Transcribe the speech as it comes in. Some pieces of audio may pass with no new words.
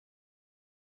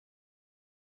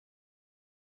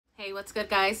Hey, what's good,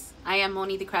 guys? I am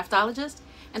Moni the Craftologist,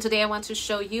 and today I want to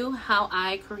show you how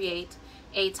I create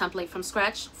a template from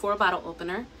scratch for a bottle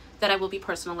opener that I will be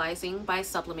personalizing by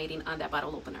sublimating on that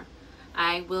bottle opener.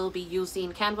 I will be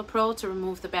using Canva Pro to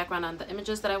remove the background on the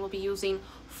images that I will be using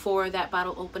for that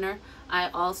bottle opener. I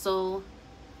also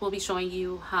will be showing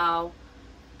you how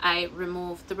I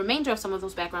remove the remainder of some of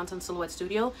those backgrounds on Silhouette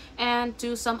Studio and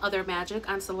do some other magic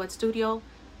on Silhouette Studio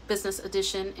Business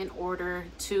Edition in order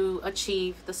to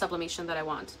achieve the sublimation that I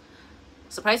want.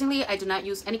 Surprisingly, I do not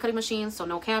use any cutting machines, so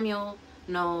no Cameo,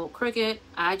 no Cricut.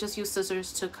 I just use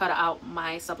scissors to cut out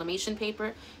my sublimation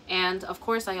paper, and of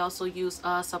course I also use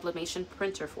a sublimation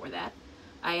printer for that.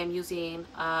 I am using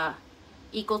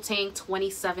Ecotank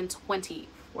 2720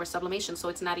 for sublimation, so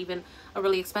it's not even a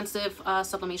really expensive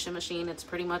sublimation machine. It's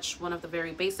pretty much one of the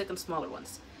very basic and smaller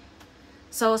ones.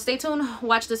 So stay tuned,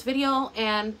 watch this video,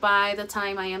 and by the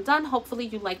time I am done, hopefully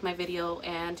you like my video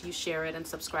and you share it and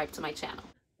subscribe to my channel.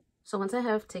 So once I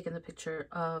have taken the picture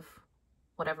of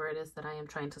whatever it is that I am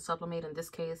trying to sublimate, in this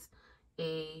case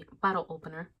a bottle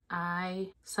opener,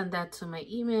 I send that to my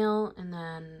email, and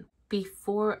then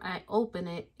before I open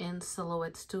it in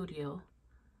Silhouette Studio,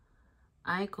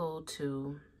 I go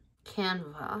to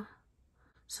Canva.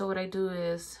 So what I do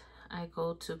is I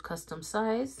go to custom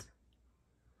size,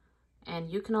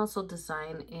 and you can also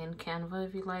design in Canva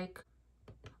if you like,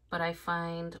 but I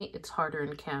find it's harder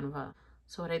in Canva.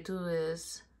 So what I do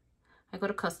is I go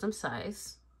to custom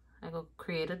size, I go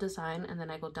create a design, and then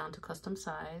I go down to custom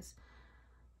size,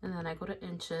 and then I go to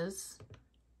inches.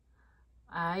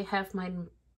 I have my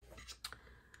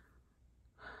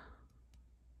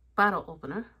bottle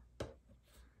opener.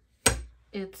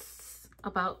 It's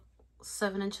about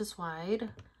 7 inches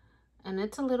wide, and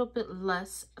it's a little bit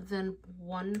less than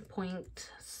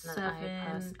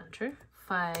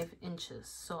 1.75 inches.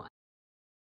 So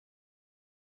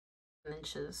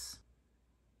inches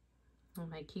on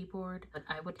my keyboard, but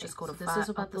I would just go to this is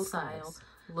about the size.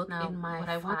 Look now in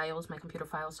my files, my computer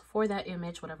files for that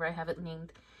image, whatever I have it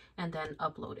named, and then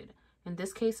upload it. In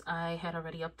this case, I had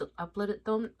already uploaded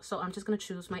them, so I'm just going to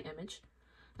choose my image,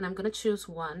 and I'm going to choose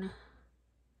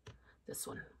this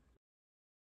one.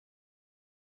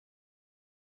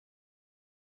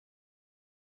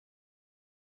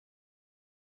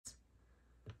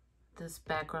 This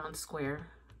background square,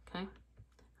 okay?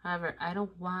 However, I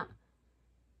don't want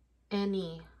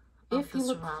any of the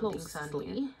surroundings on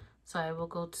here. So I will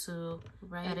go to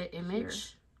edit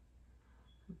image,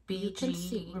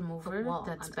 BG remover,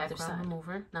 that's background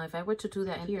remover. Now if I were to do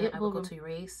that here, I will go to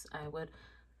erase. I would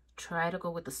try to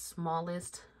go with the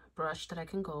smallest brush that I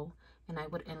can go, and I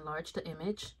would enlarge the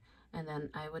image, and then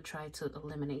I would try to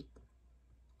eliminate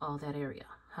all that area.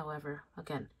 However,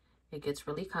 again, it gets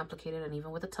really complicated, and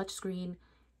even with a touch screen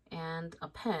and a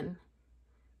pen,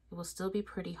 it will still be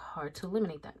pretty hard to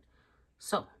eliminate that.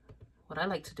 So what I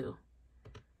like to do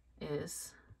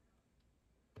is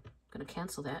I'm going to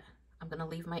cancel that. I'm going to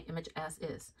leave my image as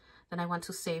is. Then I want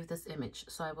to save this image,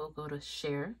 so I will go to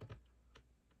share.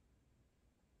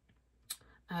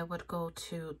 I would go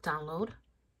to download.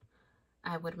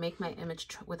 I would make my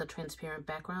image with a transparent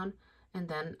background, and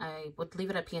then I would leave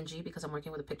it at PNG because I'm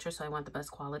working with a picture, so I want the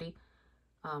best quality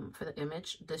for the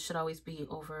image. This should always be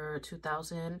over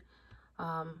 2000.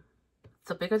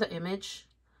 The bigger the image,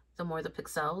 the more the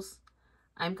pixels.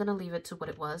 I'm going to leave it to what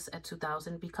it was at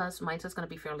 2000 because mine is going to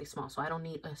be fairly small, so I don't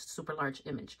need a super large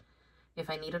image. If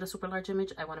I needed a super large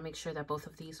image, I want to make sure that both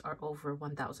of these are over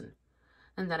 1000.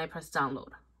 And then I press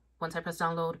download. Once I press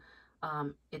download,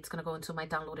 it's going to go into my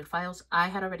downloaded files. I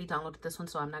had already downloaded this one,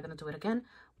 so I'm not going to do it again,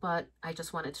 but I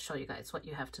just wanted to show you guys what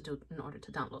you have to do in order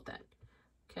to download that.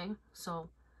 Okay, so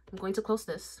I'm going to close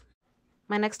this.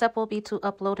 My next step will be to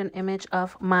upload an image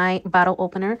of my bottle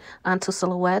opener onto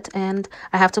Silhouette, and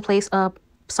I have to place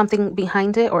something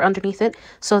behind it or underneath it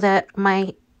so that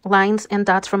my lines and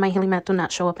dots from my healing mat do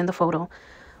not show up in the photo.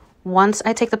 Once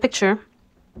I take the picture,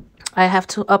 I have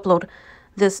to upload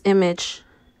this image.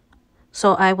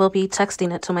 So I will be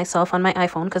texting it to myself on my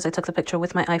iPhone because I took the picture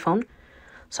with my iPhone.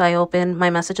 So I open my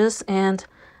messages and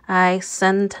I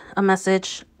send a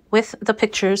message with the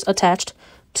pictures attached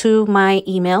to my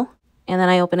email, and then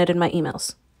I open it in my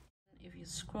emails. If you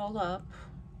scroll up,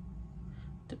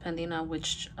 depending on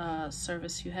which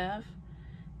service you have,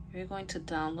 you're going to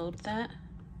download that.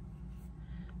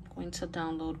 I'm going to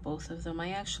download both of them.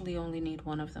 I actually only need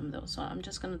one of them though, so I'm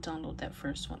just going to download that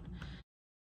first one.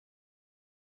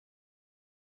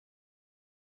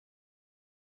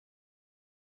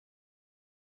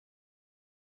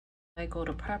 I go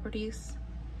to properties,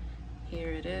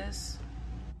 here it is.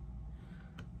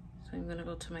 So I'm going to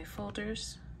go to my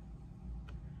folders,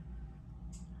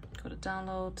 Go to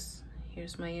downloads.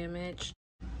 Here's my image.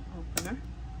 Opener.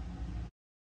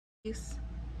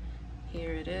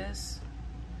 Here it is.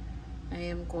 I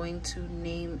am going to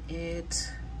name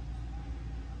it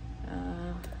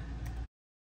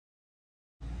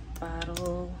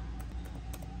bottle.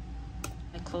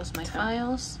 I close my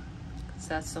files because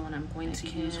that's the one I'm going to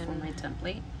use for my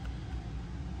template.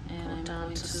 And I'm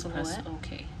going to press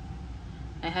OK.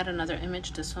 I had another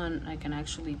image. This one I can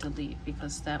actually delete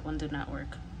because that one did not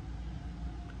work.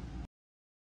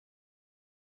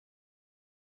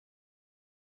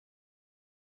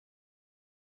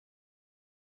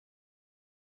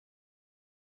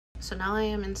 So now I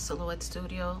am in Silhouette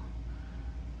Studio.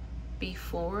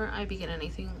 Before I begin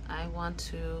anything, I want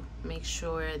to make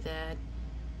sure that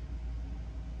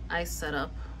I set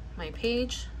up my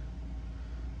page.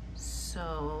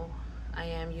 So I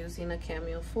am using a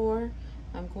Cameo 4.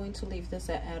 I'm going to leave this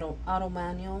at auto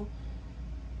manual.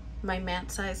 My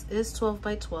mat size is 12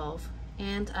 by 12,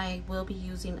 and I will be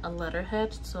using a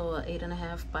letterhead, so a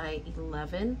 8.5 by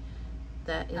 11.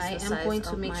 That is the size going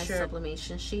to make my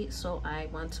sublimation sheet, so I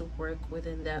want to work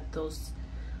within those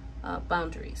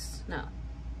boundaries. Now,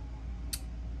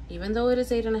 even though it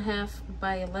is 8.5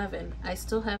 by 11, I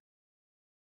still have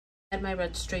my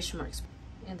registration marks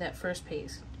in that first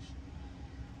page.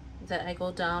 That I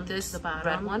go down this to the bottom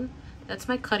red one. That's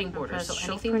my cutting border. So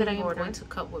anything that I am going to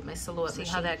cut with my Silhouette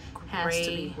machine, how that has to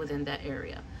be within that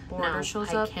area. Border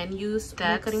shows up. I can use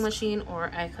that cutting machine,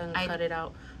 or I can cut it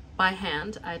out by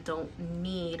hand. I don't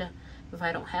need, if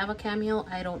I don't have a Cameo,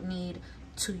 I don't need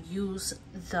to use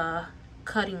the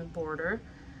cutting border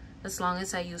as long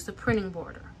as I use the printing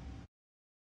border.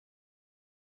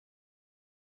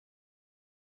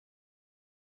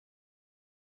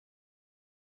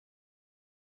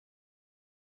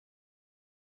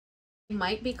 I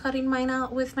might be cutting mine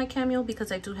out with my Cameo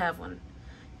because I do have one.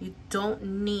 You don't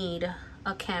need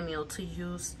a Cameo to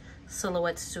use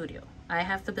Silhouette Studio. I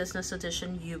have the business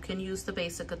edition. You can use the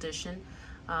basic edition.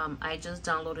 I just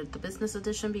downloaded the business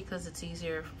edition because it's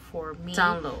easier for me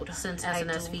since as an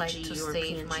SVG to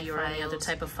save my or any other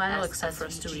type of file except for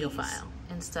a studio file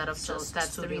instead of so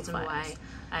that's the reason why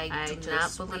I do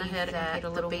not went ahead and paid a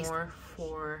little more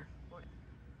for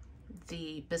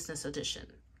the business edition.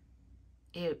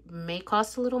 It may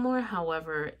cost a little more,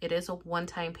 however, it is a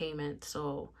one-time payment,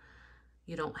 so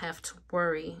you don't have to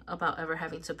worry about ever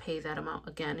having to pay that amount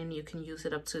again, and you can use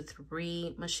it up to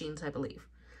 3 machines, I believe,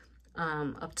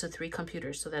 up to 3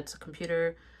 computers. So that's a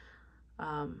computer,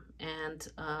 and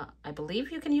I believe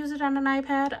you can use it on an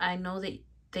iPad. I know that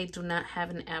they do not have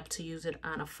an app to use it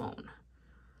on a phone.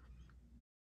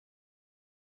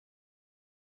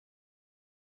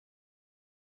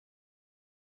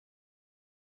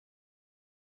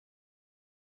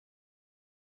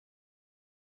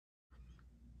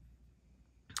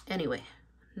 Anyway,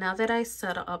 now that I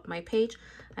set up my page,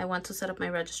 I want to set up my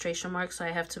registration mark, so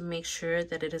I have to make sure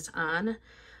that it is on.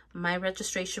 My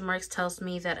registration marks tells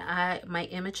me that my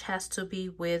image has to be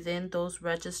within those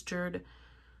registered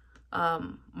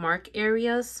mark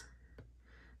areas.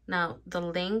 Now, the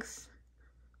length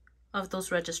of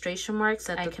those registration marks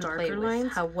at the darker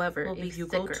lines, however, if you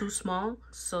go too small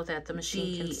so that the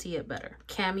machine can see it better.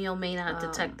 Cameo may not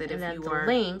detect it if you are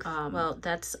length. Well,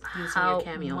 that's using your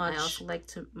Cameo. I also like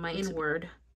to my inward.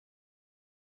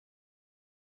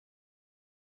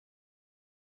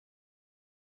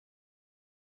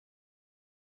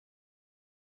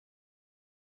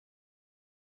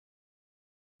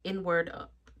 Inward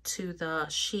to the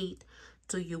sheet.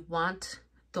 Do you want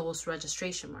those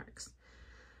registration marks?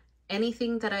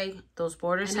 Anything that those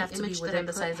borders have to be within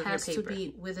the size of your paper. To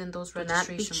be within those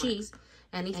registration marks.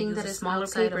 Anything that is smaller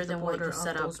paper than what you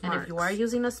set up. And if you are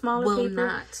using a smaller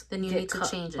paper, then you need to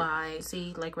change it.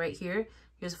 See, like right here,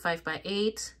 here's a 5 by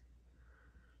 8.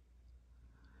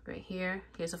 Right here,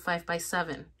 here's a 5 by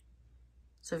 7.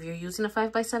 So if you're using a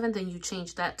 5 by 7, then you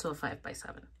change that to a 5 by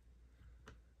 7.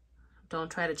 Don't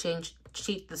try to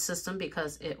cheat the system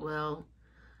because it will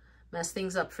mess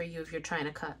things up for you if you're trying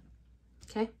to cut.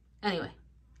 Okay? Anyway,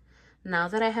 now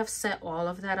that I have set all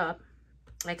of that up,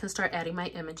 I can start adding my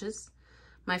images.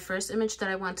 My first image that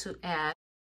I want to add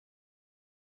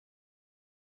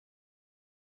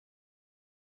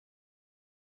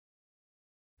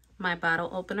my bottle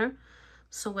opener.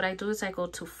 So what I do is I go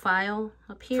to File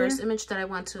up here. First image that I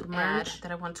want to add,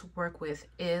 that I want to work with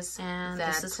is, and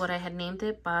this is what I had named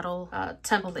it, bottle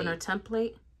opener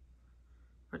template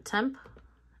or temp.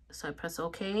 So I press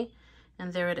OK,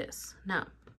 and there it is. Now,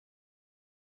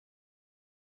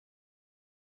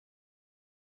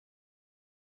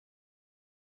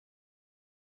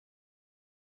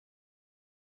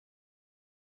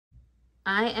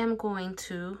 I am going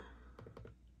to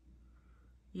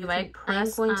If I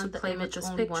press on the image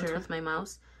only once with my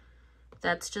mouse,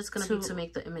 that's just going to be to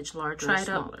make the image larger or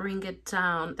smaller. Try to bring it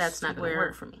down. That's not going to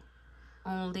work for me.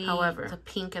 Only, however, the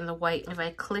pink and the white. If I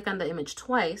click on the image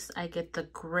twice, I get the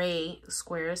gray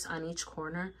squares on each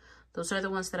corner. Those are the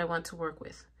ones that I want to work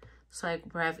with. So I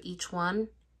grab each one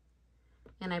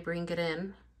and I bring it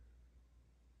in.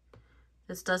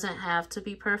 This doesn't have to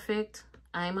be perfect.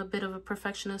 I'm a bit of a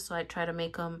perfectionist, so I try to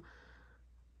make them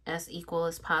as equal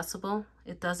as possible.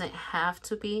 It doesn't have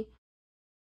to be.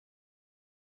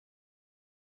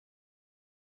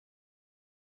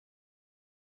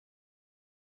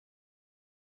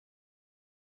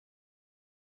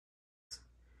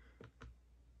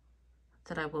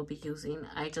 That I will be using.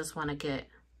 I just want to get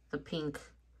the pink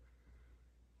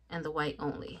and the white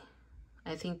only.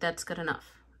 I think that's good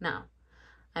enough. Now,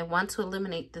 I want to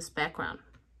eliminate this background.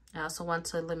 I also want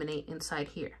to eliminate inside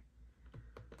here.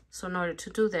 So in order to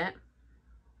do that,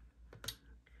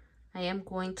 I am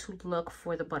going to look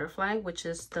for the butterfly, which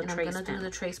is the trace. I'm going to do the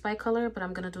trace by color, but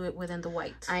I'm going to do it within the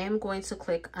white. I am going to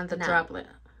click on the droplet.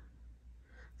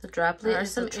 The droplet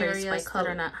is some areas that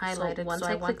are not highlighted. So once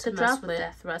I click the droplet,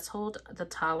 that threshold, the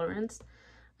tolerance,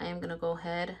 I am going to go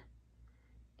ahead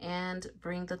and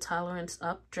bring the tolerance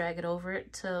up, drag it over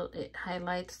it till it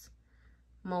highlights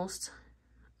most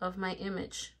of my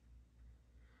image.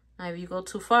 Now, if you go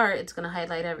too far, it's going to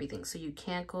highlight everything. So you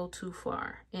can't go too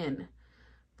far in.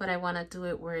 But I want to do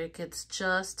it where it gets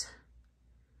just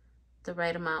the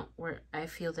right amount where I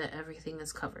feel that everything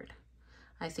is covered.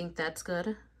 I think that's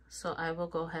good. So I will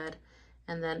go ahead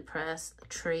and then press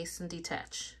trace and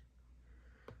detach.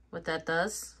 What that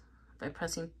does, by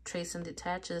pressing trace and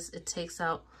detach, is it takes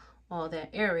out all that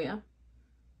area.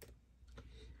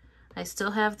 I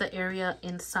still have the area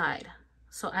inside.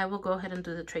 So I will go ahead and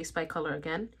do the trace by color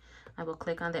again. I will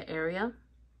click on the area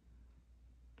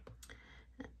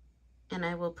and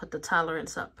I will put the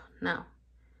tolerance up. Now,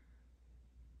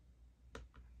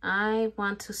 I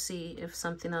want to see if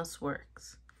something else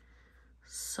works.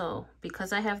 So,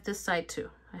 because I have this side too,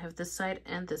 I have this side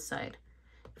and this side.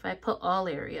 If I put all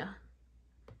area,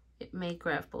 it may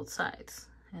grab both sides,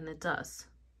 and it does.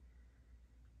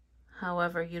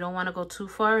 However, you don't want to go too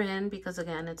far in because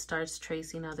again, it starts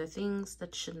tracing other things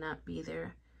that should not be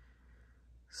there.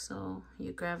 So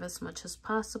you grab as much as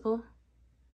possible.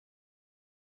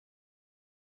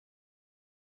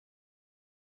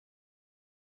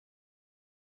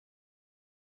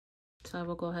 So I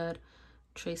will go ahead,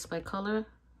 trace by color.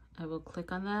 I will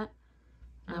click on that.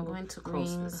 I'm going to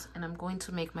close this, and I'm going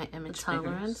to make my image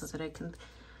tolerance so that I can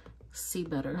see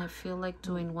better. And I feel like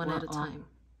doing one at a time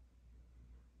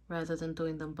rather than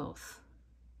doing them both.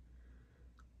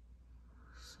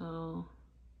 So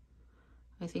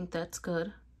I think that's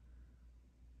good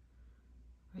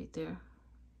right there.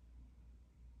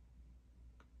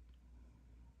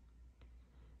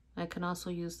 I can also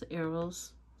use the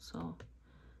arrows, so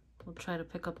we'll try to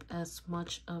pick up as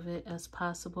much of it as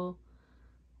possible.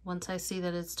 Once I see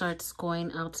that it starts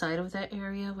going outside of that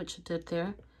area, which it did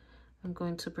there, I'm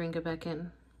going to bring it back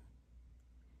in.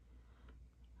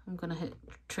 I'm going to hit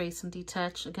trace and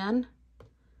detach again.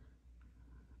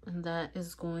 And that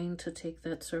is going to take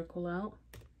that circle out.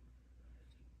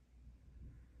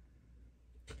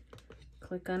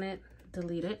 Click on it,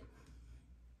 delete it.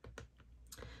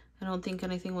 I don't think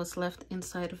anything was left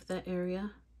inside of that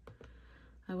area.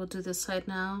 I will do this side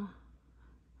now.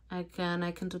 I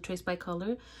can do trace by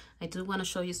color. I do want to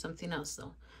show you something else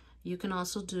though. You can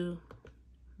also do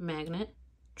magnet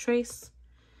trace.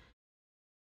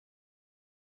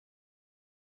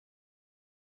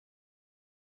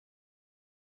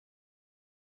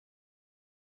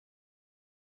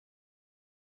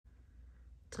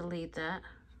 Delete that.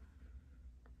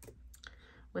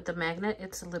 With the magnet,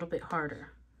 it's a little bit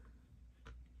harder.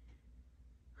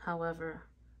 However,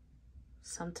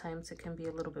 sometimes it can be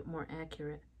a little bit more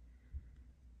accurate.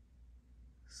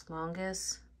 As long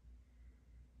as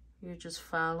you're just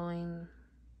following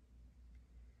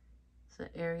the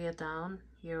area down,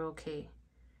 you're okay.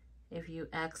 If you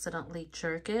accidentally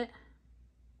jerk it,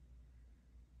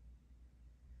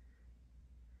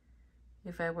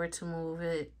 if I were to move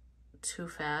it too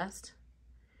fast,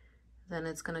 then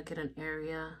it's gonna get an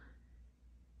area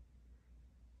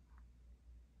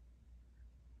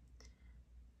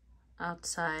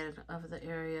outside of the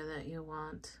area that you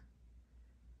want.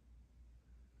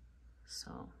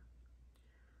 So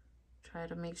try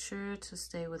to make sure to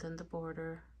stay within the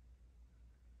border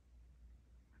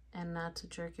and not to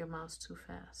jerk your mouse too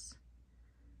fast.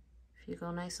 If you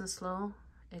go nice and slow,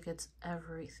 it gets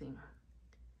everything.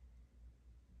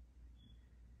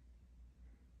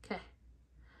 Okay,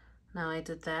 now I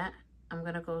did that. I'm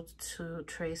gonna go to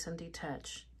trace and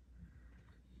detach.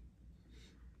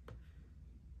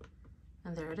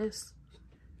 And there it is.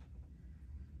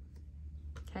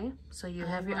 Okay, so you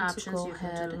have your options. You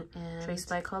can do trace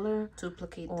by color,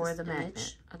 duplicate, or the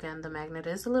magnet. Again, the magnet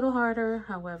is a little harder,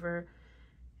 however,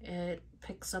 it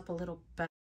picks up a little better.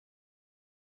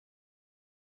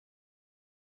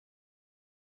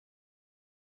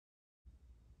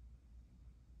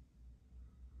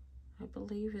 I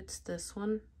believe it's this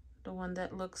one, the one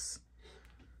that looks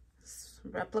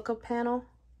replica panel.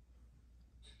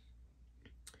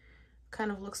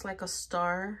 Kind of looks like a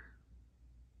star.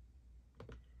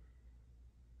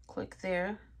 Click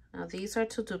there. Now these are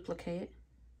to duplicate.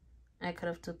 I could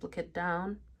have duplicate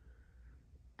down.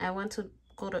 I want to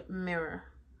go to mirror.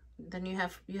 Then you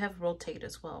have rotate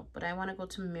as well, but I want to go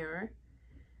to mirror.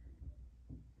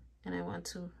 And I want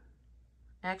to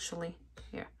actually,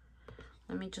 here,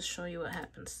 let me just show you what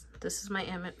happens. This is my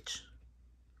image.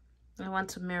 I want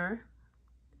to mirror.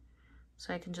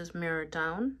 So I can just mirror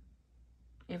down.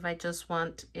 If I just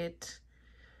want it,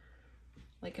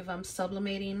 like if I'm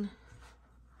sublimating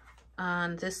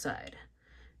on this side,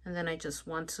 and then I just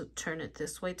want to turn it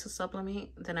this way to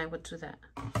sublimate, then I would do that.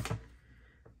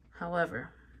 However,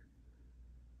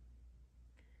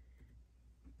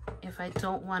 if I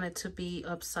don't want it to be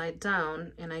upside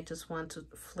down and I just want to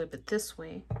flip it this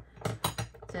way,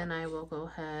 then I will go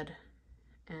ahead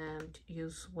and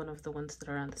use one of the ones that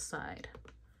are on the side.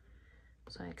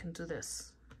 So I can do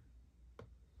this.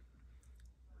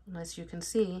 And as you can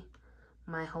see,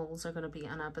 my holes are going to be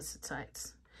on opposite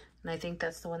sides. And I think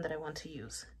that's the one that I want to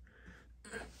use.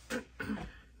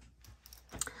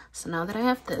 So now that I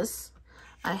have this,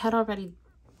 I had already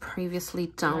previously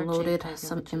downloaded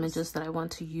some images that I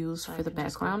want to use for the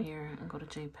background. Here and go to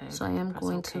JPEG. So I am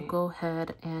going to go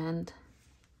ahead and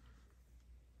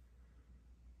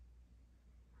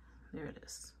there it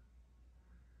is.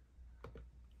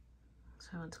 So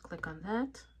I want to click on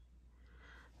that.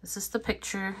 This is the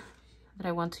picture that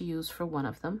I want to use for one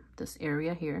of them, this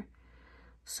area here.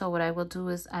 So what I will do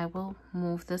is I will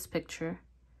move this picture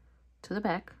to the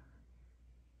back.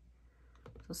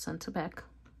 So send to back.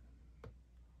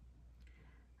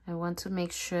 I want to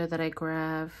make sure that I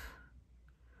grab,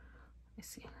 let's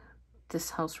see,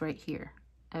 this house right here.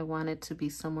 I want it to be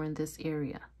somewhere in this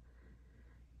area.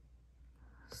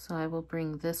 So I will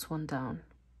bring this one down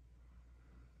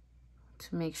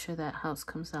to make sure that house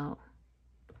comes out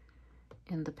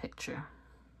in the picture.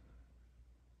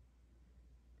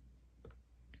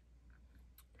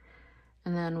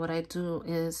 And then what I do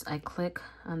is I click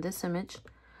on this image,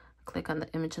 click on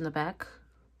the image in the back,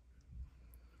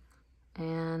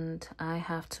 and I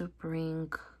have to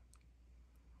bring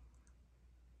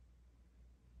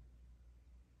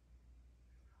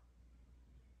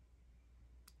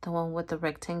the one with the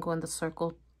rectangle and the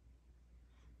circle.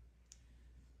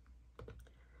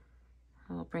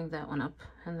 I will bring that one up,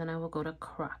 and then I will go to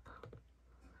crop.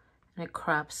 And it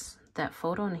crops that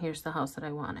photo, and here's the house that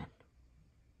I wanted.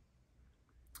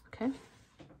 Okay.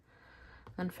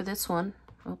 And for this one,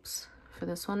 for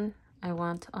this one, I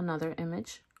want another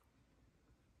image.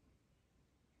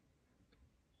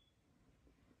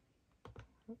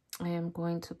 I am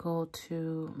going to go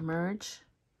to merge.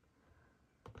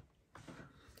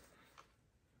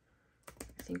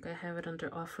 I think I have it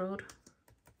under off-road.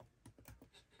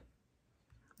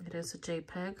 It is a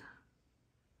JPEG.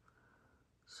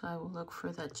 So I will look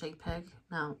for that JPEG.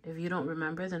 Now, if you don't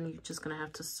remember, then you're just gonna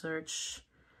have to search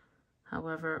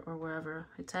however or wherever.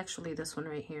 It's actually this one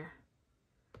right here.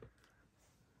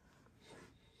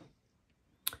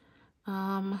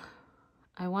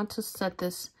 I want to set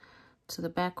this to the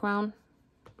background.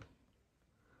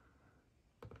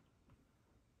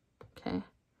 Okay.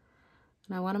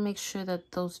 And I want to make sure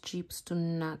that those Jeeps do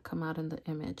not come out in the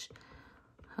image.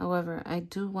 However, I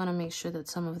do want to make sure that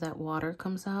some of that water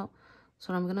comes out.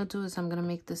 So what I'm going to do is I'm going to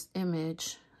make this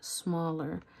image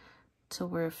smaller to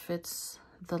where it fits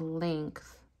the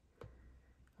length,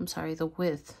 the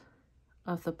width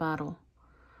of the bottle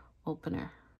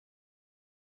opener.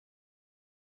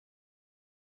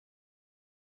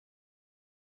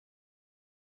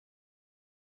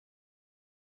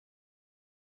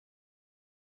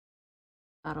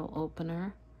 Bottle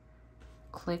opener.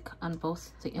 Click on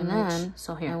both the image. And then,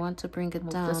 so here, I want to bring it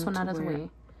down. This one out of the way.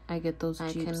 I get those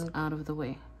Jeeps out of the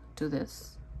way. Do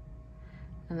this.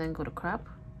 And then go to crop.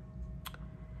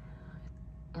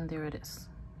 And there it is.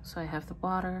 So I have the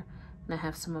water and I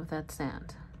have some of that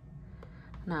sand.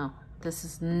 Now, this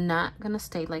is not gonna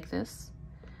stay like this.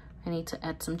 I need to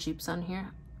add some Jeeps on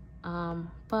here.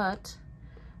 But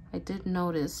I did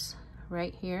notice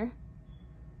right here,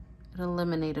 it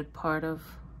eliminated part of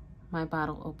my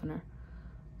bottle opener.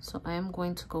 So I am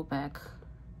going to go back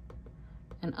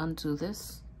and undo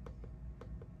this.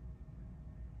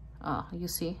 Oh, you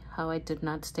see how I did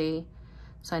not stay?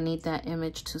 So I need that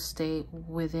image to stay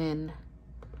within,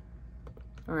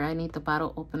 or I need the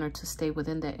bottle opener to stay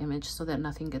within that image so that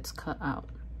nothing gets cut out.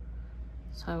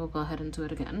 So I will go ahead and do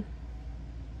it again.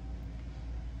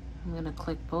 I'm gonna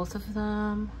click both of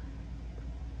them.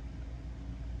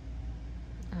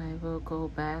 I will go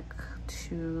back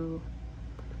to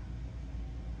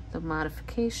the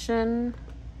modification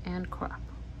and crop.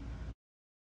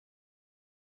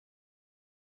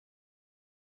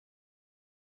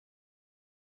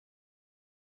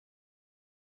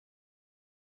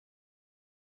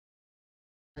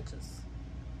 Edges.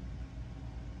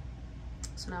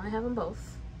 So now I have them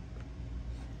both.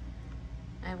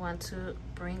 I want to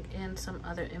bring in some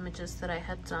other images that I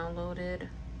had downloaded.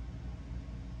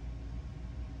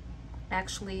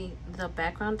 Actually, the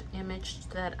background image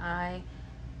that I'm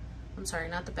sorry,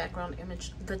 not the background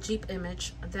image, the Jeep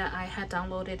image that I had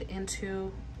downloaded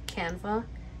into Canva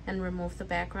and removed the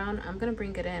background. I'm gonna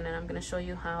bring it in and I'm gonna show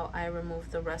you how I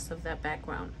remove the rest of that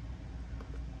background.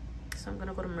 So I'm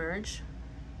gonna go to merge.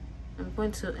 I'm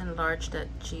going to enlarge that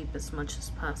Jeep as much as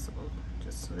possible,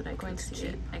 just so that I can see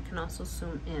it. I can also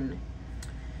zoom in,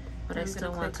 but I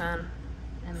still want on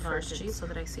enlarge Jeep so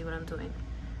that I see what I'm doing.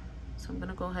 So I'm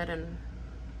gonna go ahead and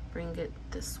bring it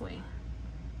this way.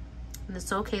 And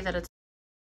it's okay that it's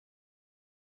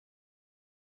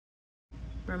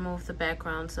remove the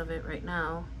backgrounds of it right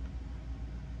now.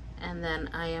 And then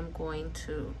I am going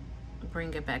to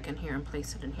bring it back in here and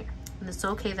place it in here. And it's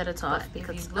okay that it's off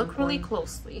because if you look really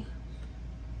closely,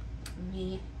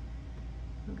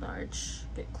 enlarge,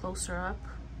 get closer up,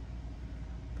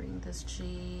 bring this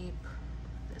Jeep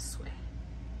this way.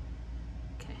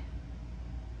 Okay.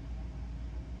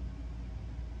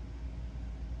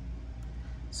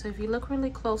 So if you look really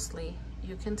closely,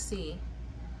 you can see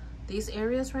these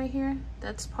areas right here,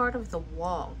 that's part of the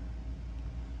wall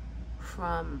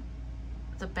from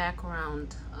the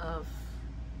background of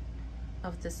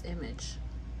this image.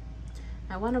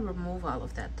 I want to remove all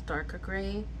of that, the darker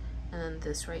gray and then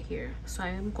this right here. So I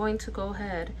am going to go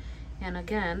ahead and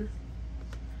again,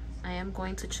 I am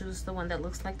going to choose the one that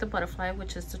looks like the butterfly,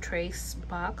 which is the trace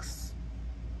box.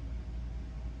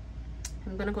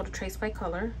 I'm going to go to trace by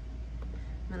color.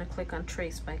 I'm going to click on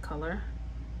trace by color.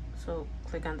 So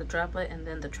click on the droplet and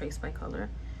then the trace by color.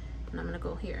 And I'm going to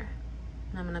go here.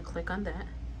 And I'm going to click on that.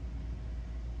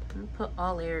 I'm going to put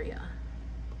all area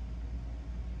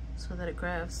so that it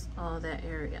grabs all that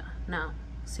area. Now,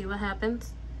 see what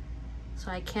happens? So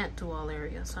I can't do all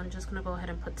area. So I'm just going to go ahead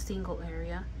and put single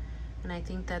area. And I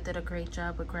think that did a great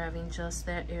job of grabbing just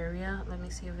that area. Let me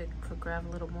see if it could grab a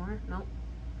little more. Nope.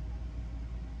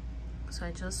 So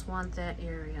I just want that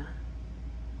area.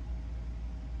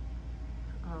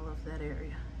 All of that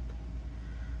area.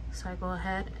 So I go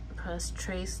ahead, press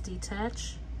trace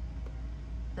detach.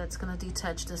 That's gonna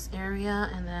detach this area,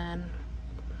 and then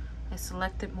I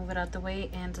select it, move it out the way,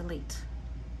 and delete.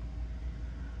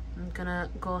 I'm gonna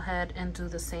go ahead and do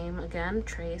the same again,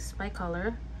 trace by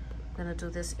color. I'm gonna do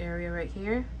this area right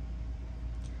here.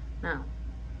 Now,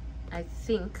 I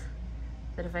think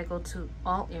that if I go to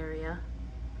all area,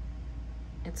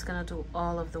 it's gonna do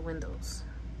all of the windows.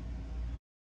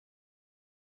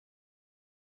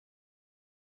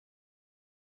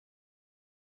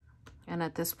 And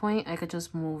at this point, I could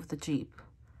just move the Jeep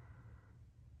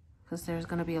because there's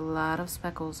going to be a lot of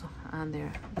speckles on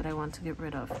there that I want to get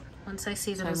rid of. Once I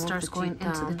see that it starts going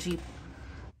into the Jeep,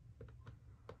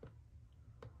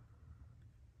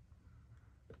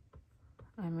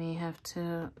 I may have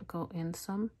to go in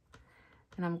some,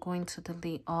 and I'm going to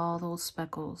delete all those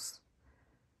speckles.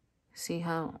 See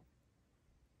how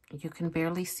you can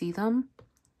barely see them?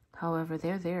 However,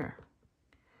 they're there.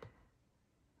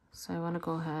 So I want to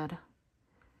go ahead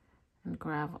and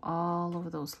grab all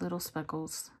of those little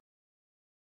speckles.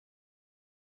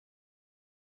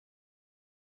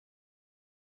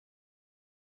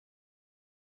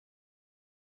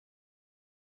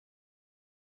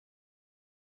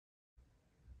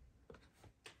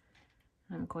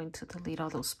 I'm going to delete all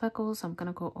those speckles. I'm going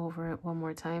to go over it one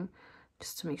more time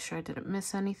just to make sure I didn't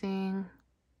miss anything.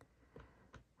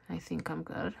 I think I'm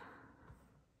good.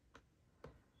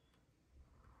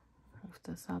 Move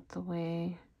this out the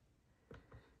way.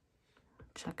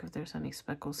 Check if there's any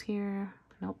speckles here.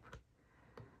 Nope.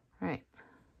 All right.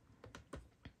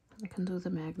 I can do the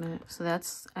magnet. So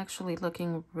that's actually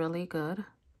looking really good.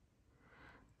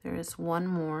 There is one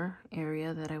more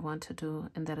area that I want to do,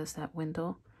 and that is that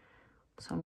window.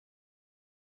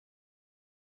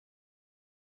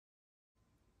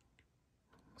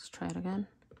 Let's try it again.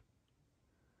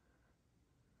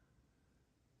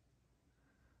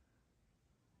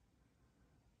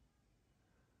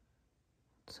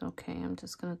 It's okay. I'm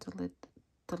just gonna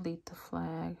delete the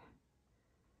flag.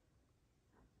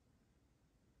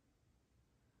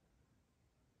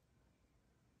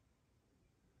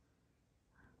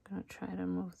 I'm gonna try to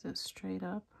move this straight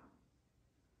up.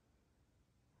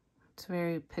 It's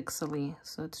very pixely,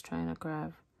 so it's trying to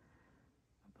grab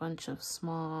a bunch of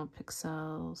small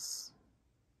pixels.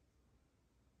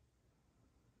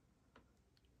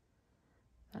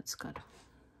 That's good.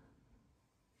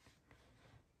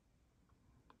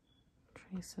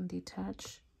 Trace and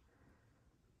detach.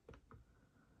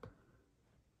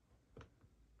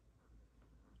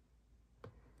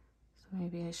 So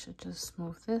maybe I should just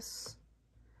move this.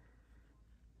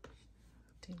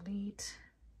 Delete.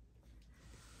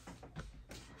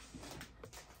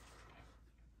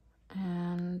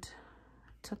 And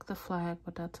took the flag,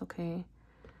 but that's okay.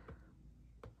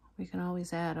 We can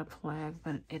always add a flag,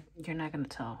 but you're not going to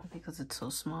tell because it's so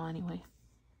small anyway.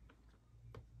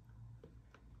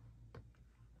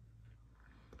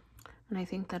 And I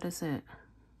think that is it.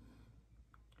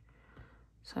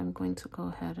 So I'm going to go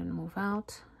ahead and move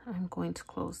out. I'm going to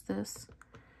close this.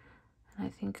 And I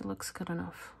think it looks good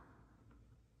enough.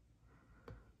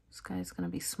 This guy's going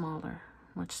to be smaller,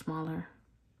 much smaller.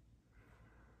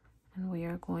 And we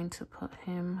are going to put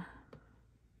him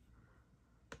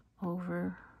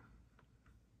over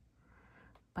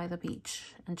by the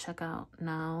beach. And check out,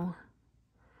 now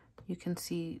you can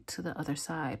see to the other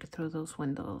side through those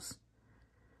windows.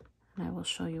 And I will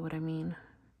show you what I mean.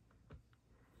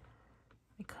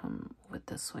 We come with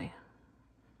this way.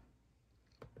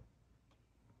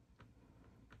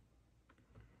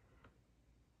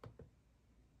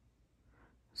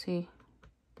 See?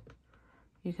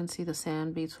 You can see the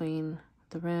sand between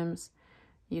the rims.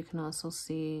 You can also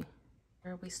see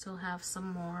where we still have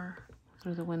some more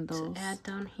through the windows. To add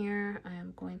down here, I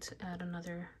am going to add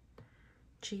another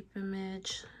Jeep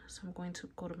image. So I'm going to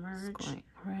go to merge. Going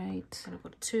right. I'm gonna go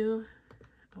to 2.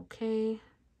 Okay.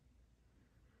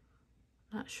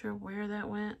 Not sure where that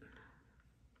went.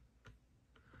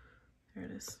 There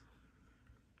it is.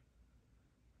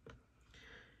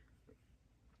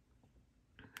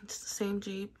 It's the same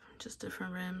Jeep, just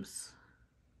different rims.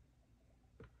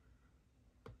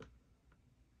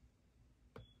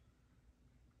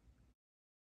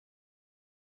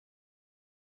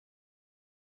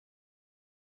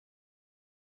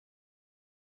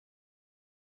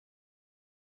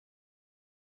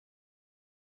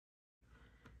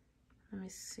 Let me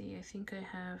see, I think I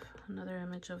have another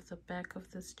image of the back of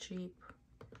this Jeep.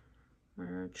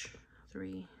 Merge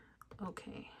 3,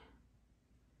 okay.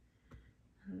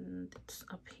 And it's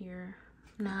up here.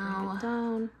 Now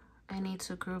down. I need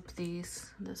to group these.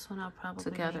 This one I'll probably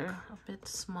together make a bit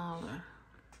smaller.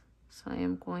 So I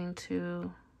am going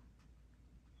to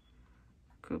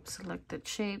group selected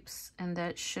shapes, and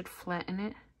that should flatten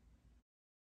it.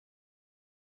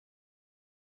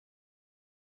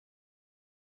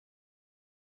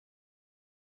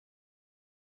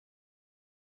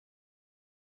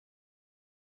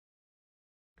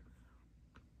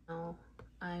 Now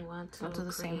I want to do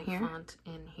the same here. Font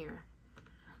in here.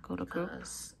 Go to group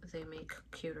because they make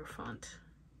cuter font.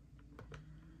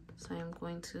 So I'm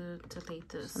going to delete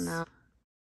this. So now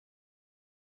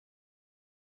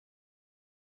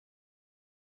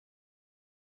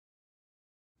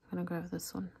I'm gonna grab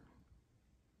this one.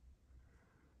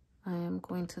 I am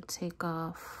going to take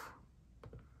off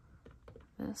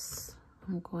this.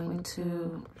 I'm going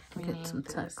to get some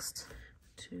text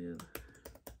to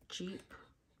Jeep.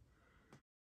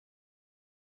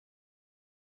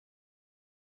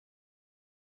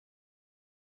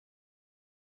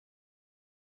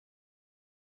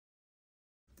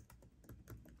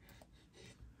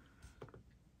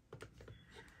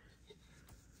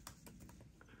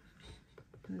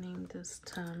 Name this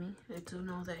Tommy. I do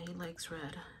know that he likes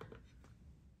red.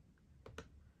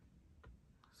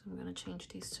 So I'm gonna change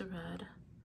these to red.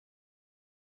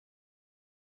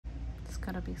 It's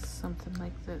gotta be something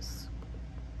like this.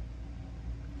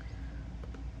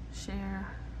 Share,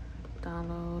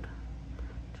 download,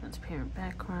 transparent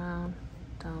background,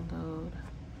 download,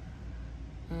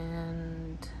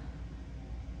 and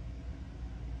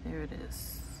there it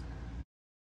is.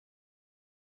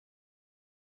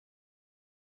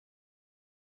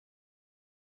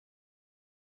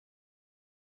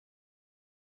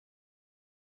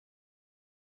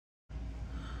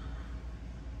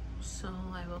 So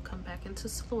I will come back into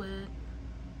Silhouette.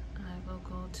 I will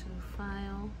go to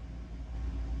File,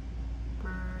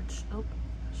 Merge. Oh,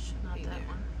 not that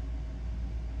one.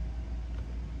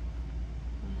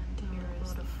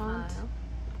 font, file,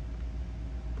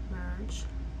 merge.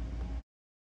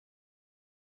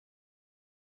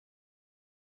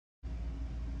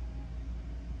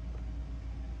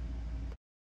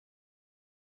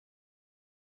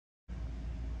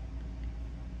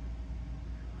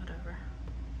 Whatever.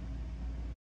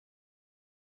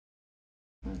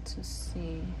 Want to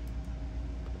see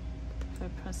if I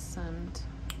press send,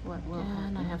 what will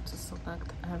happen. I have to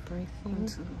select everything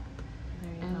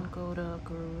and go to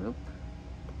group.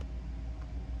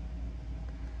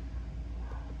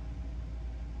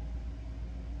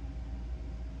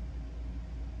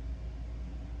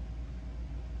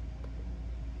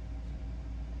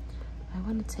 I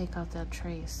want to take out that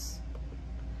trace.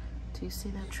 Do you see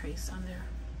that trace on there?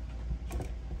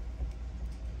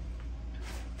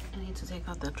 I need to take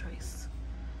out that trace.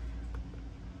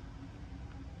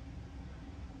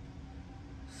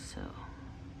 So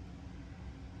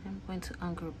I'm going to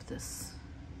ungroup this.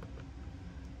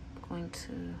 I'm going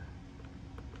to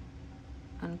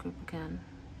ungroup again.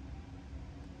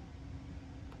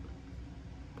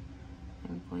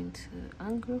 I'm going to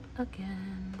ungroup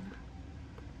again.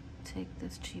 Take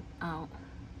this Jeep out.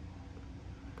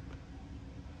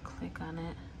 Click on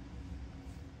it.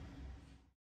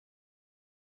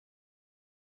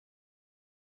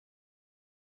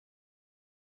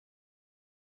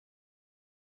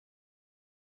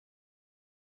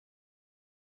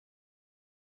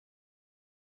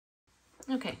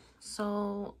 Okay,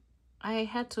 so I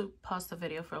had to pause the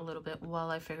video for a little bit while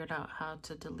I figured out how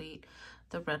to delete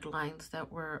the red lines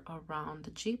that were around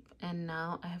the Jeep, and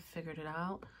now I have figured it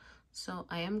out. So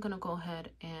I am gonna go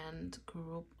ahead and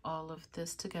group all of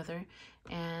this together,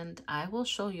 and I will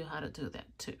show you how to do that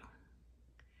too.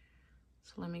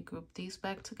 So let me group these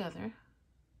back together.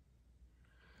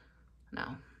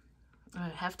 Now, I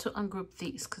have to ungroup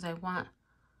these because I want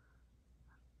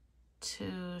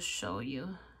to show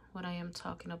you what I am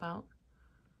talking about.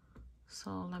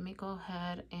 So let me go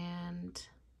ahead and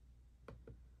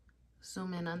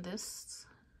zoom in on this.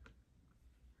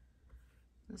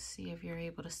 Let's see if you're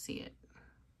able to see it.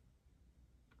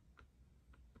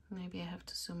 Maybe I have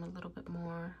to zoom a little bit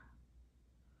more.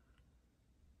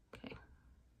 Okay.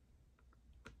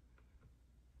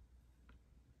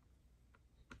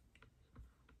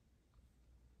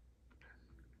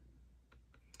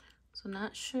 So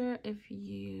not sure if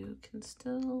you can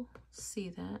still see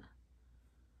that.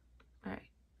 All right,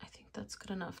 I think that's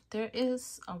good enough. There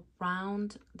is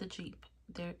around the Jeep,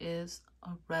 there is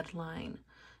a red line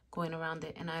going around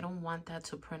it, and I don't want that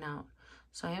to print out.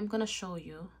 So I am gonna show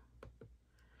you.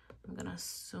 I'm gonna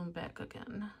zoom back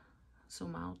again,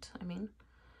 zoom out, I mean,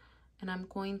 and I'm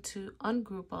going to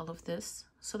ungroup all of this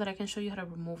so that I can show you how to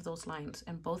remove those lines,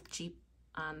 and both Jeep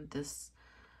on this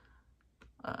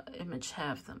image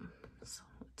have them. So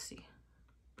let's see.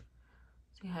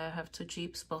 See how I have two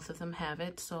Jeeps, both of them have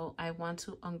it. So I want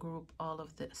to ungroup all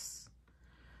of this.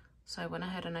 So I went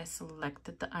ahead and I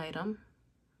selected the item.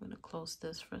 I'm gonna close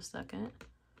this for a second.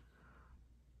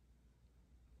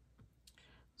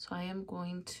 So I am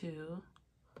going to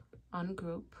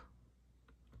ungroup.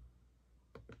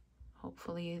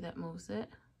 Hopefully that moves it.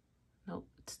 Nope,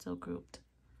 it's still grouped.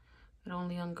 It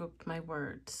only ungrouped my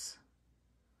words.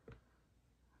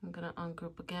 I'm gonna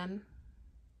ungroup again.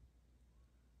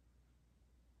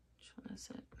 Which one is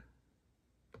it?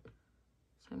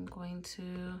 So I'm going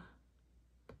to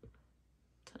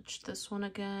touch this one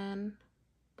again,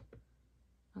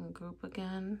 ungroup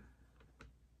again.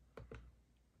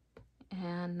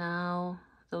 And now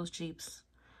those Jeeps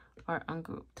are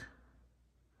ungrouped.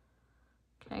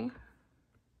 Okay. I'm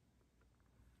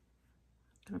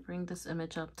gonna bring this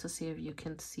image up to see if you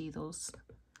can see those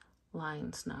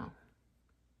lines now.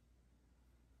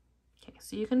 Okay,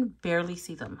 so you can barely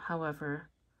see them. However,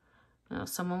 you know,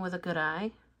 someone with a good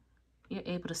eye, you're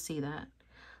able to see that.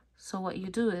 So what you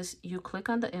do is you click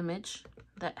on the image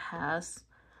that has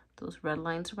those red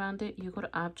lines around it. You go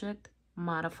to Object,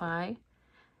 Modify,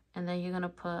 and then you're gonna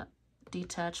put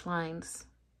Detach Lines.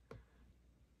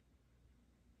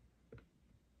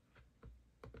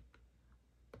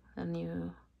 And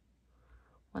you,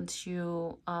 once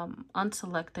you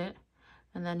unselect it,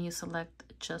 and then you select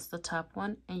just the top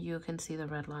one, and you can see the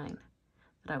red line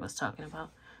that I was talking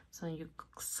about. So you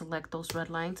select those red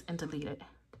lines and delete it.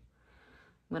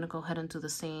 I'm gonna go ahead and do the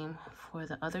same for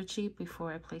the other Jeep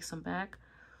before I place them back.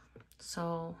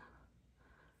 So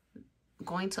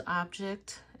going to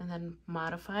Object and then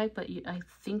Modify, but I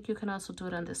think you can also do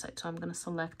it on this side. So I'm gonna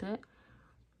select it.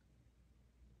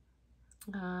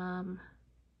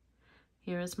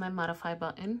 Here is my Modify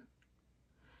button.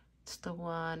 It's the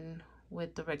one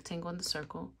with the rectangle and the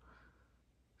circle.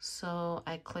 So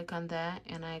I click on that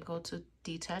and I go to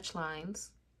detach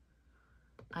lines.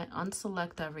 I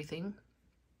unselect everything.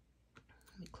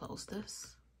 Let me close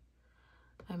this.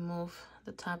 I move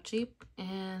the top Jeep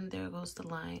and there goes the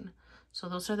line. So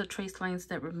those are the trace lines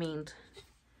that remained.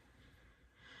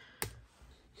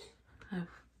 I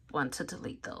want to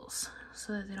delete those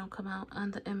so that they don't come out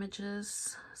on the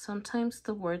images. Sometimes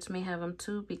the words may have them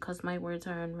too. Because my words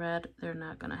are in red, they're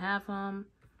not gonna have them.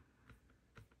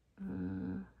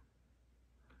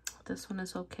 This one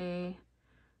is okay.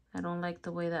 I don't like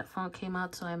the way that font came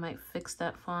out, so I might fix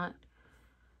that font.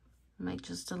 I might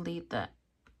just delete that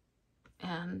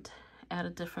and add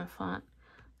a different font.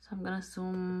 So I'm gonna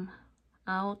zoom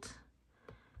out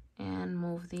and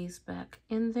move these back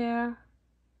in there.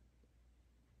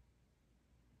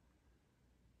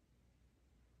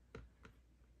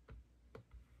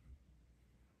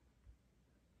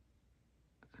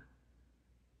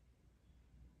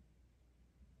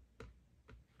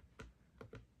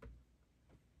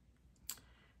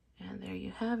 And there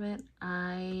you have it.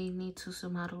 I need to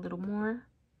zoom out a little more.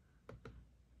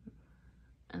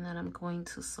 And then I'm going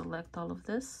to select all of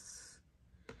this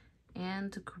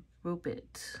and group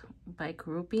it. By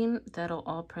grouping, that'll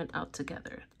all print out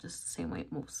together, just the same way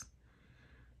it moves.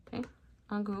 Okay,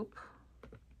 ungroup,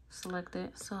 select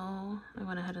it. So I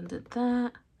went ahead and did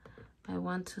that. I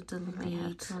want to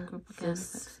delete ungroup again.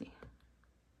 Let's see.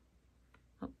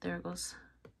 Oh, there it goes.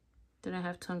 Didn't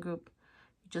have to ungroup.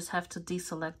 You just have to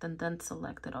deselect and then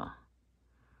select it all.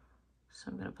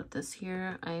 So I'm gonna put this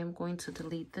here. I am going to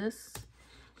delete this.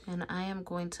 And I am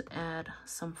going to add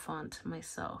some font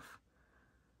myself.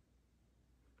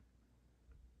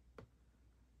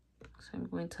 So I'm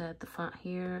going to add the font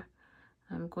here.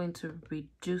 I'm going to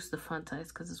reduce the font size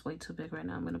because it's way too big right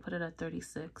now. I'm going to put it at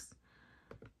 36.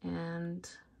 And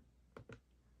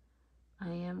I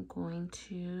am going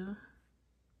to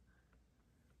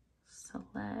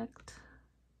select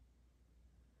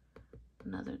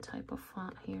another type of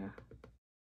font here.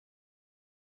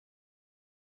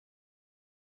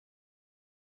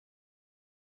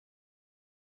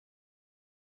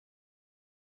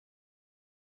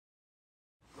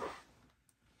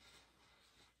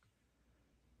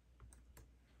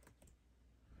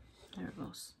 There it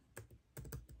goes.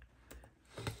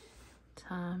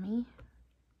 Tommy.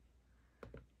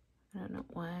 I don't know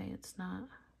why it's not.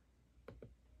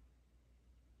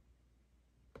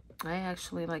 I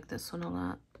actually like this one a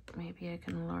lot. Maybe I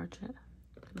can enlarge it.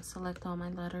 I'm gonna select all my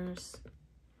letters.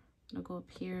 I'm gonna go up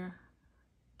here,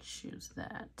 choose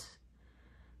that.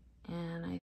 And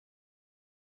I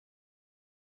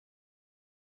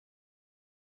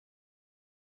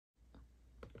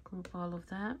group all of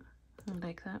that,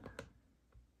 like that.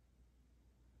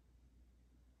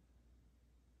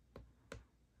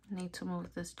 Need to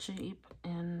move this Jeep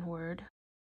inward.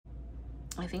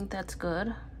 I think that's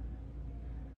good.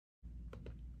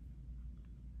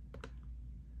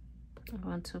 I'm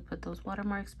going to put those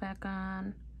watermarks back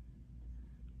on.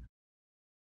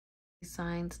 These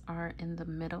signs are in the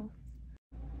middle.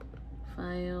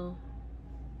 File.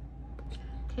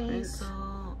 Okay,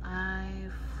 so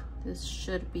this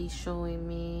should be showing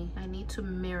me. I need to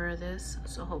mirror this,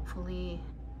 so hopefully.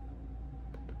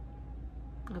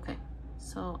 Okay,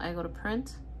 so I go to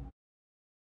print.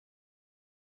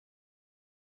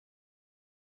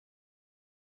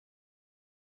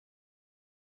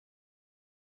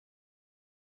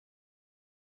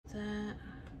 That.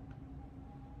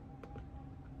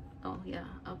 Oh yeah,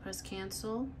 I'll press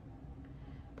cancel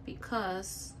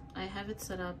because I have it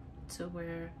set up to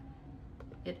where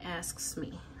it asks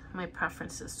me my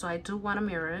preferences. So I do want to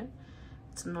mirror it.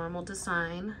 It's a normal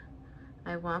design.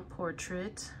 I want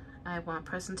portrait. I want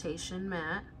presentation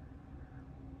matte.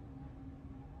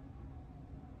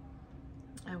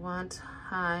 I want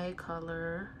high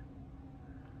color.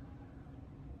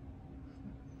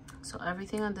 So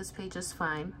everything on this page is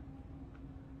fine.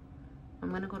 I'm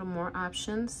going to go to more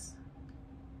options.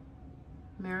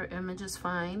 Mirror image is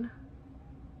fine.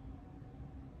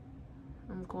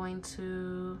 I'm going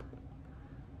to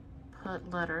put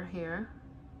letter here.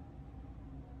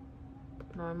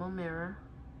 Normal mirror.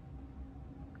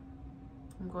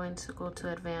 I'm going to go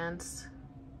to advanced.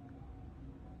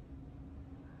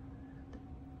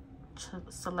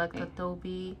 Select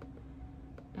Adobe.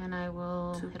 And I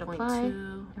will hit apply.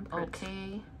 And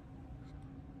okay.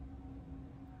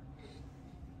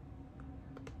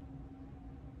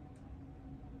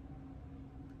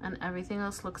 And everything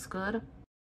else looks good.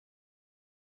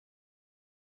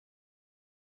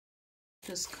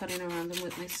 Just cutting around them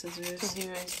with my scissors. So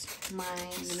here is my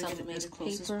sublimated paper.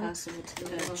 As possible to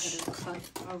the edge. Go ahead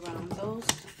and cut around those.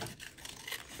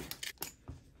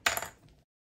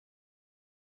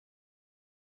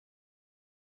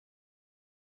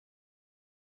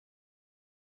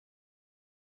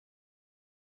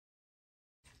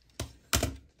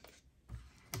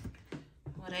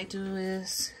 what I do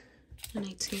is, when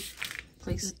I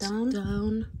place it down,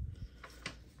 I'm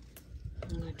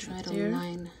going to try to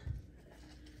line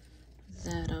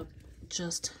that up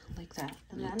just like that.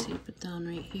 And then tape it down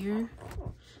right here.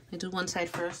 I do one side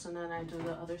first and then I do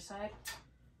the other side.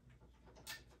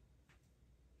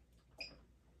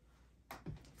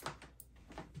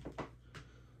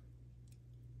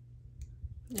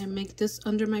 I make this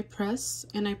under my press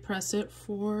and I press it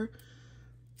for,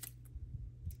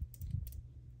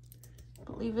 I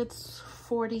believe it's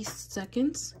 40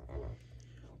 seconds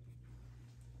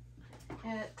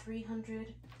at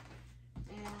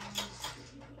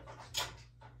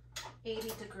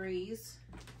 380 degrees.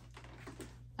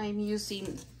 I'm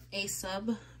using a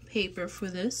sub paper for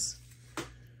this.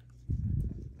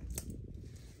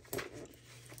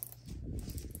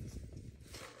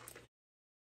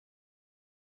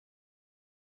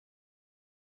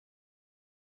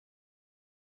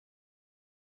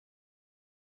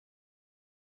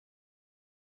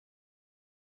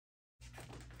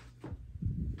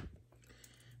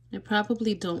 I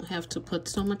probably don't have to put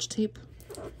so much tape.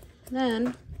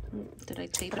 Then, did I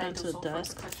tape it onto the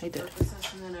desk? I did.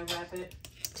 And then I wrap it.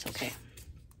 It's okay.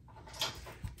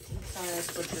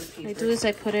 What I do is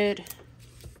I put it,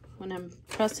 when I'm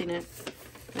pressing it,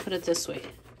 I put it this way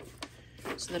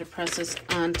so that it presses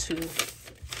onto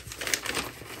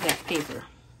that paper.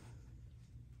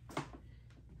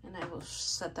 And I will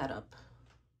set that up.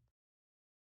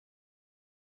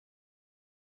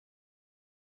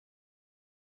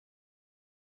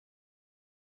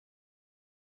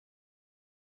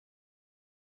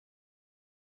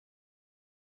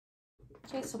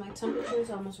 Okay, so my temperature is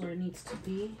almost where it needs to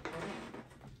be.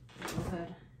 Go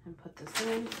ahead and put this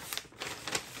in.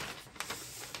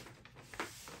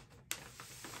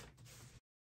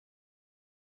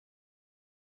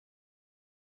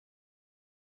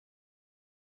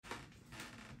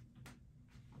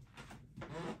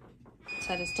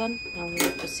 Side is done. Now we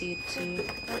will proceed to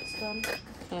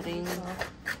cutting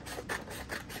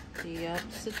the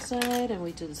opposite side, and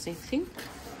we do the same thing.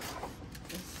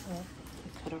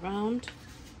 Cut around.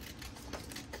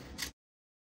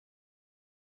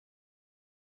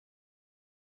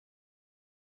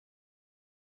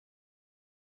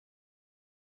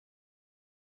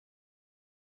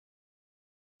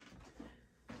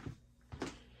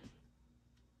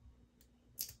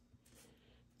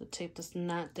 The tape does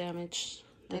not damage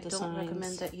the designs. I don't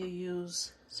recommend that you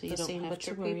use so you don't have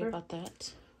to worry about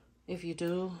that. If you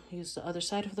do, use the other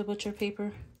side of the butcher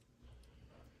paper.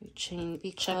 You check if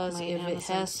it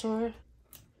has store.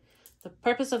 The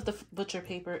purpose of the butcher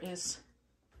paper is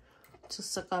to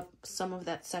suck up some of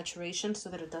that saturation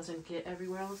so that it doesn't get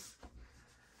everywhere else.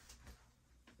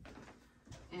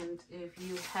 And if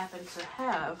you happen to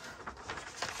have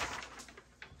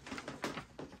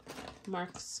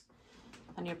marks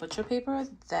on your butcher paper,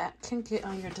 that can get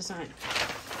on your design.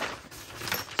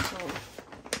 So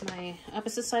my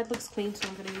opposite side looks clean, so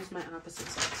I'm going to use my opposite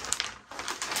side.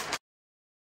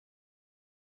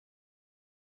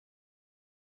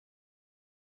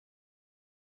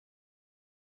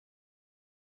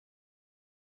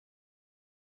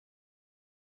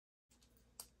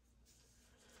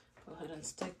 Go ahead and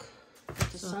stick the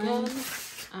design.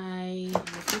 I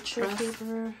butcher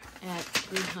paper at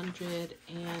 300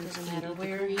 and doesn't matter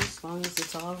where, as long as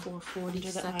it's all for 40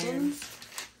 seconds.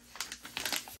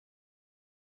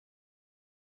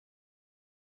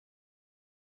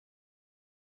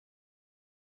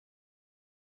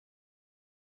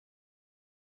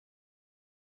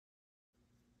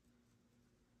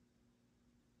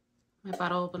 My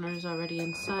bottle opener is already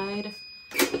inside.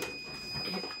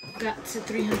 It got to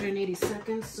 380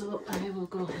 seconds, so I will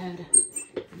go ahead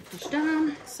and push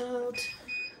down. So,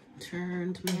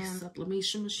 turned my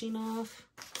sublimation machine off.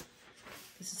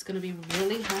 This is gonna be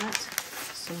really hot,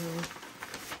 so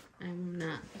I'm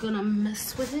not gonna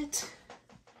mess with it.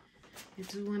 I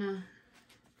do wanna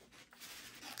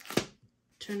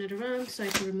turn it around so I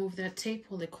can remove that tape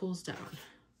while it cools down.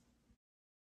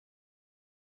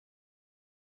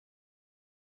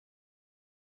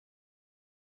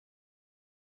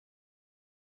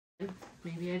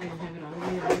 Maybe I didn't have it all the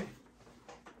way there.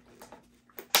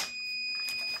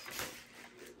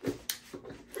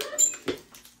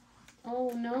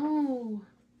 Oh no!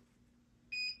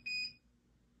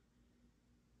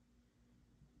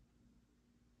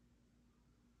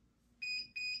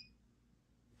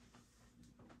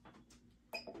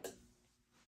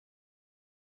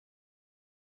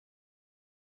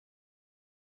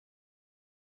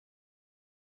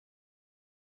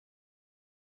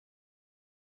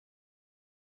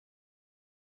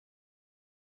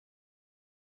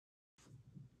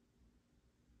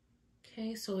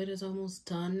 Okay, so it is almost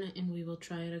done and we will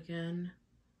try it again.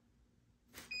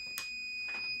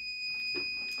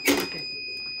 Okay,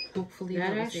 hopefully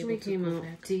that actually came out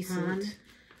decent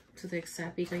to the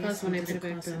exact, because when I put it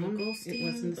back down, it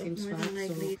was in the same spot,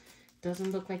 so it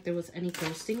doesn't look like there was any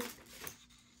ghosting.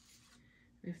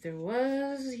 If there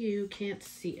was, you can't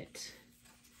see it.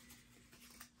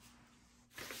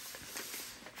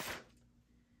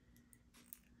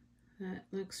 That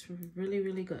looks really,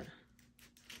 really good.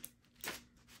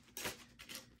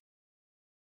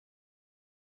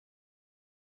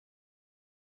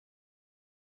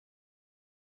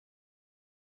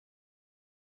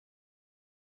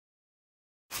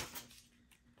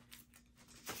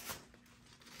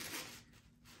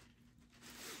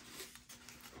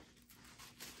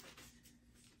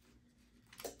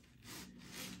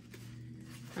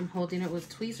 I'm holding it with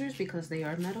tweezers because they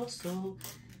are metal, so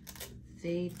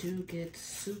they do get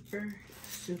super,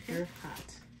 super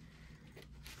hot.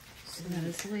 So that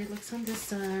is the way it looks on this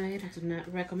side. I do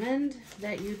not recommend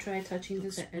that you try touching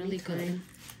this at any time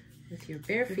with your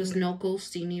bare feet. There was no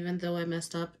ghosting, even though I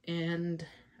messed up and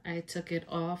I took it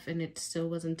off and it still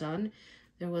wasn't done.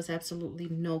 There was absolutely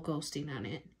no ghosting on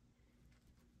it.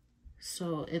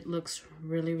 So it looks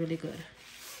really, really good.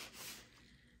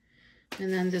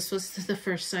 And then this was the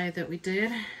first side that we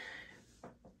did.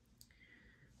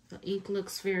 The ink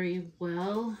looks very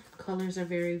well. Colors are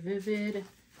very vivid.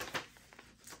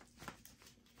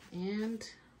 And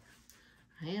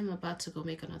I am about to go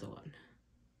make another one.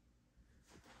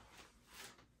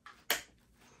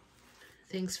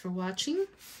 Thanks for watching.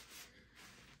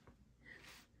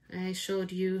 I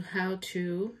showed you how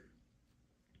to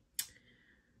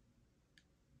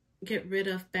get rid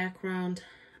of background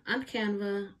on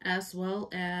Canva, as well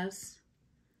as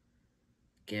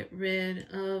get rid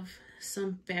of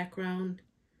some background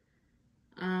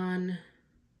on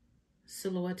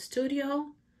Silhouette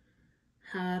Studio,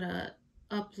 how to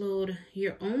upload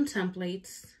your own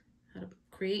templates, how to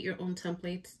create your own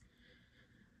templates,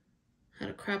 how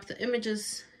to crop the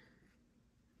images,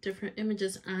 different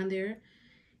images on there,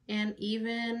 and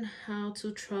even how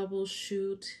to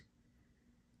troubleshoot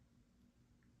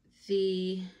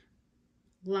the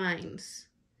lines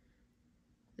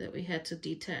that we had to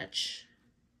detach.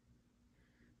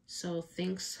 So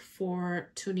thanks for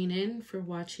tuning in, for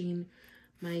watching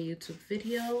my YouTube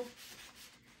video,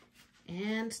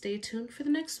 and stay tuned for the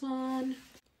next one.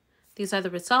 These are the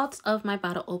results of my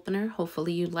bottle opener.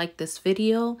 Hopefully you liked this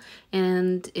video,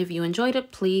 and if you enjoyed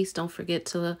it, please don't forget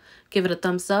to give it a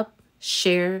thumbs up,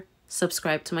 share,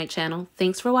 subscribe to my channel.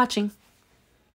 Thanks for watching.